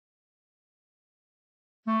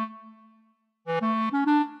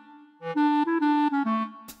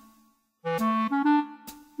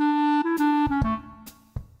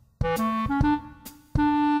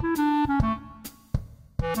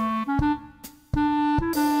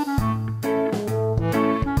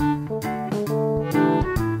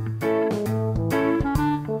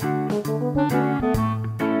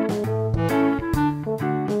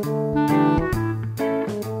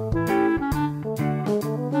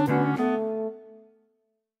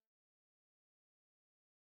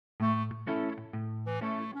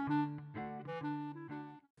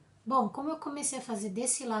Bom, como eu comecei a fazer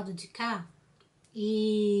desse lado de cá,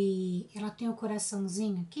 e ela tem o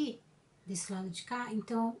coraçãozinho aqui, desse lado de cá,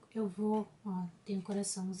 então eu vou, ó, tem o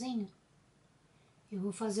coraçãozinho, eu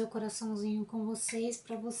vou fazer o coraçãozinho com vocês,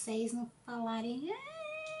 pra vocês não falarem,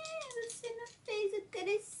 ah, você não fez o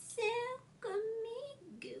coração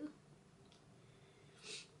comigo.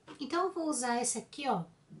 Então eu vou usar esse aqui, ó,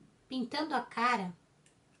 pintando a cara.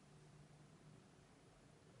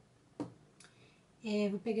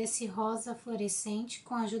 Vou pegar esse rosa fluorescente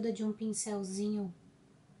com a ajuda de um pincelzinho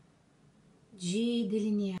de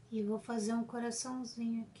delinear. E vou fazer um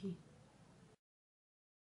coraçãozinho aqui.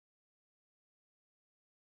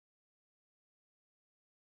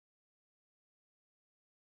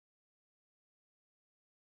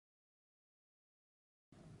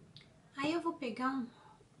 Aí eu vou pegar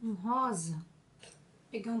um rosa,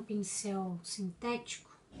 pegar um pincel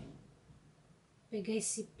sintético, pegar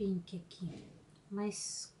esse pink aqui,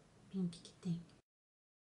 mais pink que tem.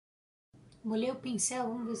 Molhei o pincel,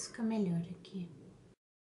 vamos ver se fica melhor aqui.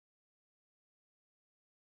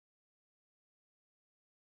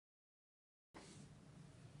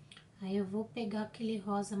 Aí eu vou pegar aquele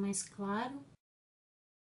rosa mais claro.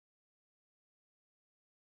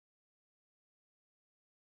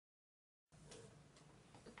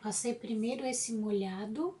 Passei primeiro esse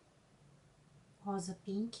molhado, rosa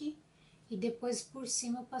pink, e depois por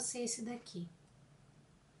cima eu passei esse daqui,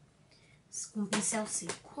 com pincel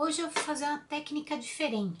seco. Hoje eu vou fazer uma técnica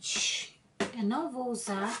diferente. Eu não vou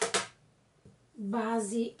usar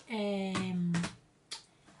base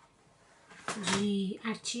de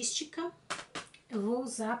artística, eu vou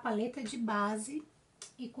usar a paleta de base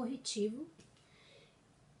e corretivo.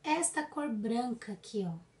 Esta cor branca aqui,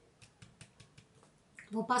 ó,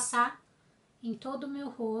 vou passar em todo o meu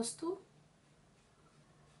rosto,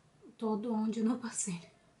 todo onde eu não passei.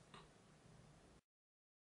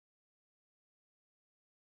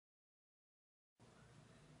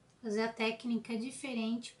 Fazer a técnica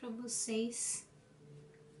diferente para vocês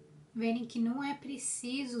verem que não é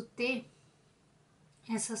preciso ter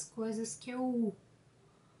essas coisas que eu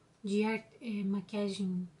de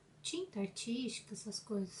maquiagem, tinta artística, essas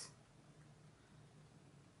coisas.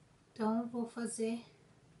 Então vou fazer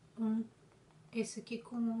esse aqui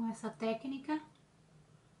com essa técnica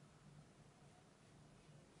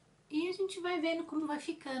e a gente vai vendo como vai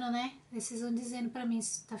ficando, né? Aí vocês vão dizendo pra mim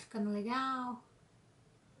se tá ficando legal,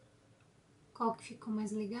 qual que ficou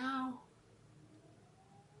mais legal,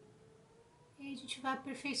 e a gente vai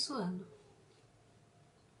aperfeiçoando.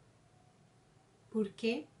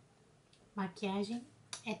 Porque maquiagem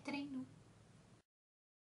é treino.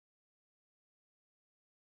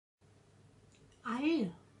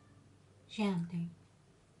 Aí, gente,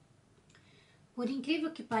 por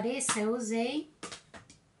incrível que pareça, eu usei...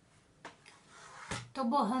 Tô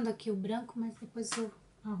borrando aqui o branco, mas depois eu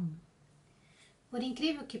arrumo. Por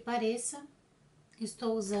incrível que pareça,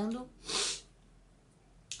 estou usando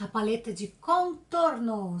a paleta de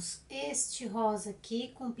contornos. Este rosa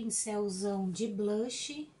aqui com pincelzão de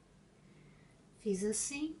blush. Fiz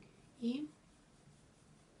assim e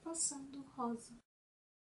passando rosa.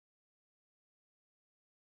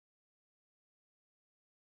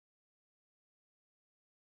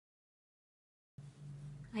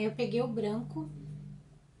 Aí eu peguei o branco,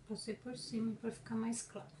 passei por cima para ficar mais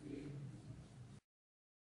claro.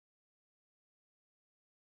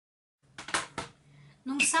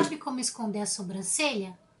 Não sabe como esconder a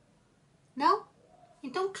sobrancelha? Não?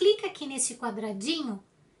 Então clica aqui nesse quadradinho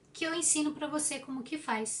que eu ensino para você como que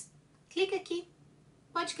faz. Clica aqui.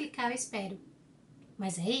 Pode clicar, eu espero.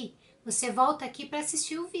 Mas aí, você volta aqui para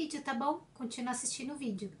assistir o vídeo, tá bom? Continua assistindo o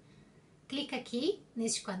vídeo. Clica aqui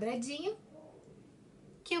neste quadradinho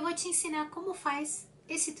que eu vou te ensinar como faz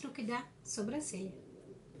esse truque da sobrancelha.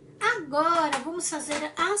 Agora, vamos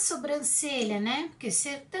fazer a sobrancelha, né? Porque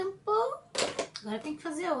você tampou, agora tem que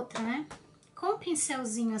fazer outra, né? Com o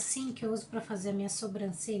pincelzinho assim, que eu uso para fazer a minha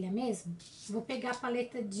sobrancelha mesmo, vou pegar a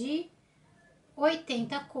paleta de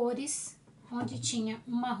 80 cores, onde tinha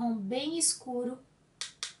um marrom bem escuro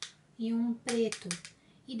e um preto.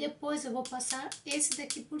 E depois eu vou passar esse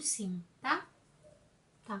daqui por cima, tá?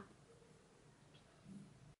 Tá.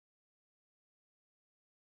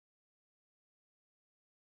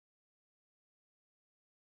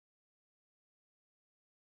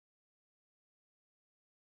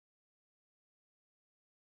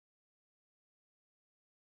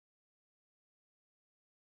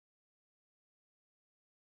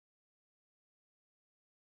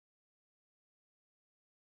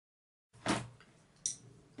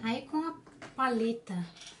 Aí com a paleta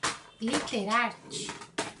Literarte,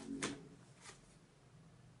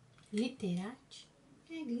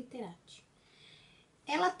 é é glitter art.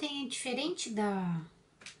 Ela tem, diferente da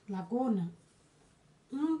Laguna,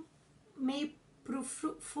 um meio pro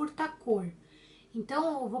furta-cor.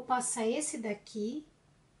 Então, eu vou passar esse daqui,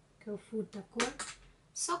 que é o furta-cor,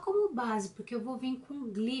 só como base, porque eu vou vir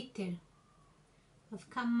com glitter. Vai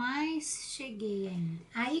ficar mais cheguei ainda.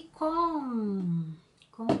 Aí, com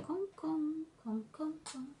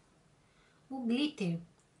o glitter,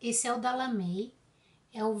 esse é o da Lamei,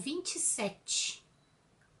 é o 27.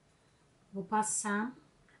 Vou passar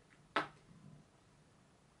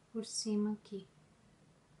por cima aqui.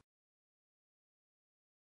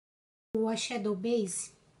 O Shadow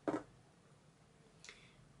Base,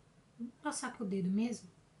 vou passar com o dedo mesmo,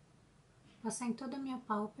 passar em toda a minha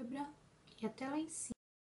pálpebra e até lá em cima.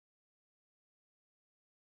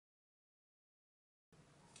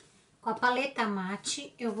 Com a paleta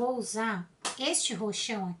mate, eu vou usar este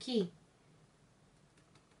roxão aqui,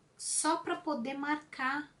 só para poder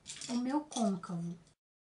marcar o meu côncavo.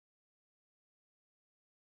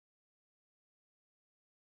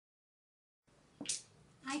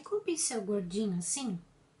 Aí, com o pincel gordinho assim,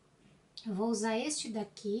 eu vou usar este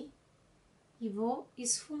daqui e vou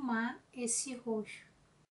esfumar esse roxo.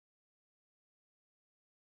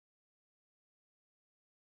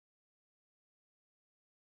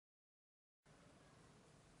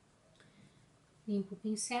 Limpo o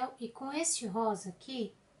pincel e com este rosa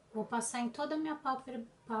aqui, vou passar em toda a minha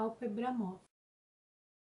pálpebra móvel.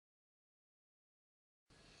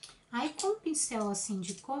 Aí, com o pincel assim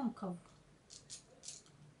de côncavo,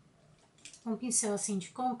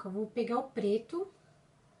 vou pegar o preto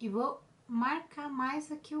e vou marcar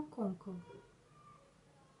mais aqui o côncavo,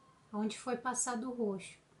 onde foi passado o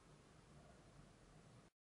roxo.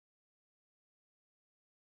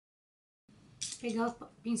 Pegar o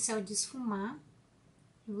pincel de esfumar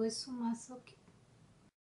e vou esfumar só aqui.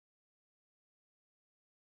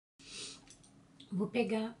 Vou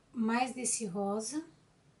pegar mais desse rosa,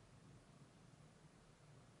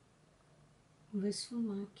 vou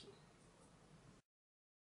esfumar aqui.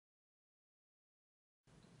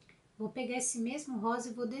 Vou pegar esse mesmo rosa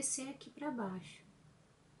e vou descer aqui pra baixo.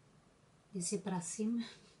 Descer pra cima,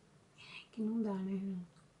 que não dá, né?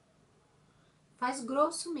 Faz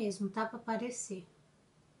grosso mesmo, tá? Pra aparecer.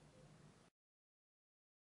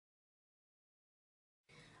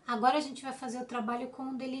 Agora a gente vai fazer o trabalho com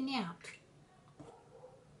o delineado.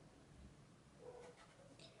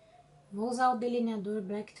 Vou usar o delineador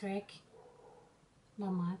Black Track da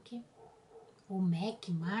MAC, ou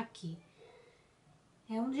MAC.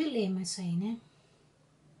 É um dilema isso aí, né?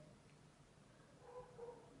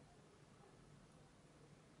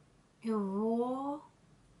 Eu vou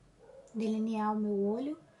delinear o meu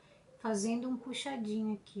olho fazendo um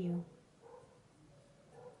puxadinho aqui, ó.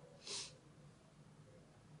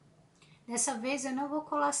 Dessa vez eu não vou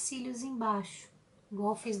colar cílios embaixo. Igual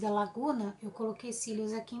eu fiz da Laguna, eu coloquei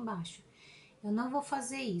cílios aqui embaixo. Eu não vou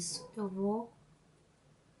fazer isso. Eu vou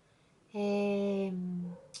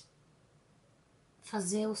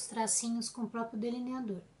fazer os tracinhos com o próprio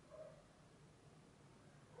delineador.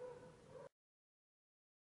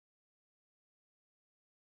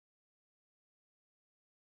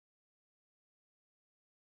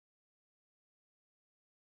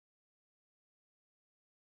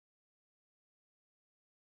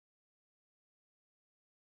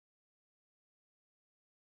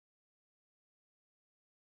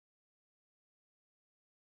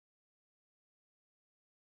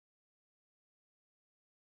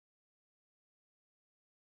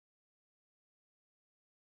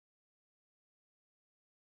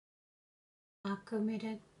 A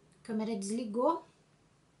câmera desligou.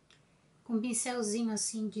 Com um pincelzinho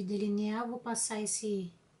assim de delinear, vou passar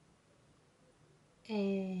esse...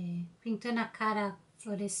 pintando a cara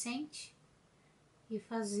fluorescente e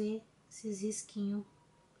fazer esses risquinhos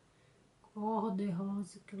cor-de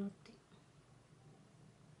rosa que ela tem.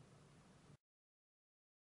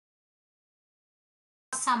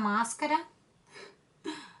 Passar a máscara.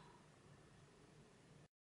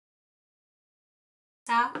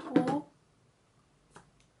 Tá o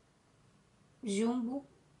jumbo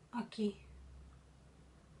aqui.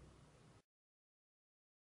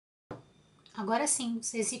 Agora sim,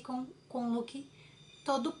 vocês ficam com o look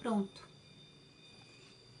todo pronto.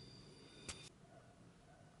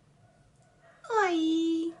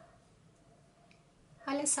 Oi!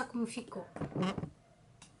 Olha só como ficou.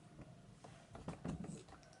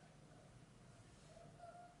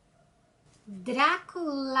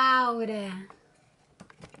 Draculaura.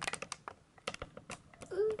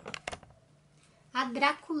 A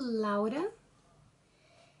Draculaura,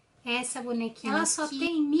 essa bonequinha, ela só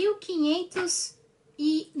tem 1.500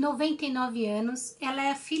 99 anos. Ela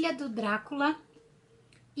é a filha do Drácula.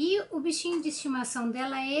 E o bichinho de estimação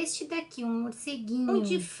dela é este daqui, um morceguinho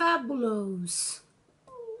de Fabulous.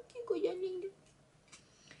 Que coisa linda.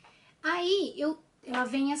 Aí, ela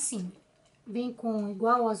vem assim, vem com,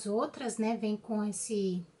 igual as outras, né? Vem com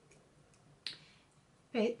esse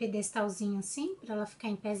pedestalzinho assim, pra ela ficar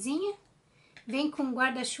em pezinha. Vem com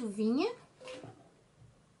guarda-chuvinha.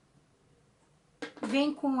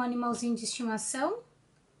 Vem com um animalzinho de estimação.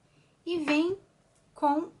 E vem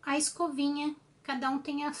com a escovinha. Cada um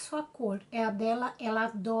tem a sua cor. É a dela, ela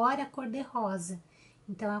adora a cor de rosa.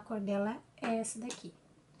 Então, a cor dela é essa daqui.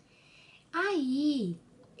 Aí,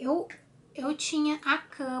 eu tinha a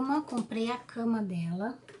cama, comprei a cama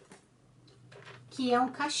dela, que é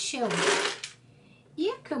um caixão. E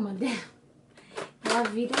a cama dela, ela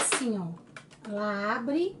vira assim, ó. Ela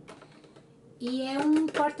abre e é um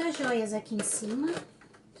porta-joias aqui em cima. Vou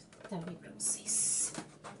tentar ver pra vocês.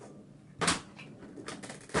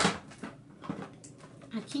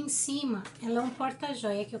 Aqui em cima, ela é um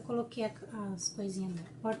porta-joia, que eu coloquei as coisinhas dela.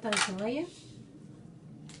 Porta-joia.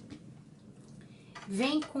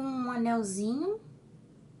 Vem com um anelzinho.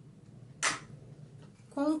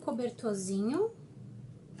 Com um cobertorzinho.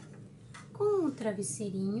 Com um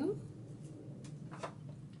travesseirinho.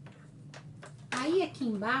 Aí, aqui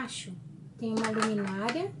embaixo, tem uma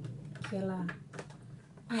luminária, que ela...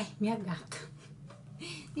 Ai, minha gata.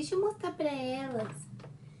 Deixa eu mostrar pra elas.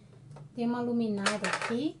 Tem uma luminária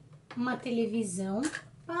aqui, uma televisão.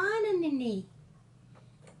 Para, nenê.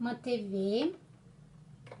 Uma TV.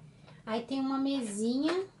 Aí tem uma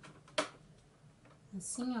mesinha.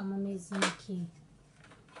 Assim, ó, uma mesinha aqui.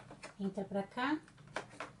 Entra pra cá.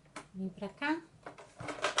 Vem pra cá.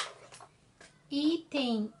 E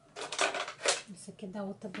tem... Isso aqui é da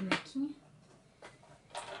outra bonequinha.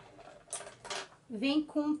 Vem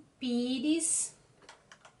com pires.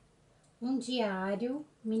 Um diário,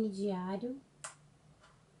 mini diário.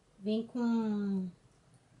 Vem com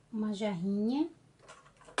uma jarrinha.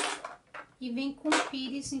 E vem com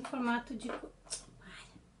pires em formato de...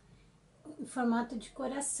 Em formato de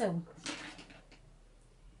coração.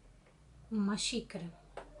 Uma xícara.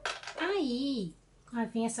 Aí,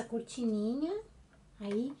 vem essa cortininha.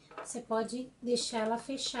 Aí, você pode deixar ela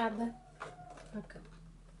fechada na cama.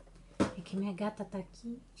 É que minha gata tá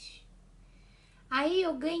aqui. Aí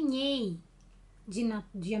eu ganhei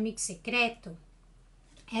de amigo secreto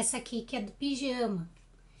essa aqui que é do pijama.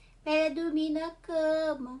 Para dormir na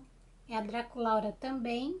cama. É a Draculaura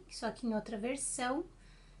também, só que em outra versão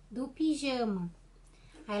do pijama.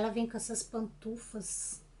 Aí ela vem com essas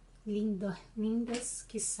pantufas lindas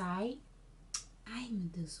que sai. Ai, meu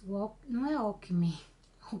Deus, não é Walkman.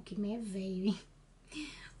 Walkman é velho, hein?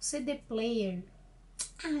 O CD player.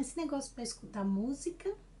 Esse negócio para escutar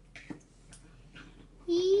música.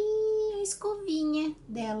 E a escovinha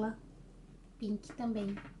dela, pink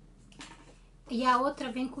também. E a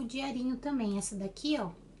outra vem com o diarinho também. Essa daqui,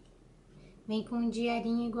 ó, vem com um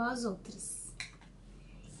diarinho igual as outras.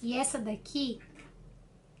 E essa daqui,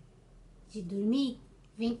 de dormir,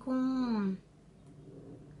 vem com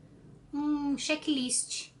um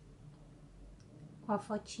checklist. Com a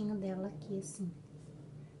fotinho dela aqui, assim.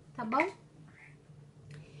 Tá bom?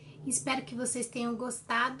 Espero que vocês tenham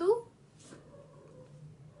gostado.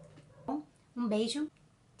 Um beijo.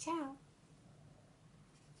 Tchau.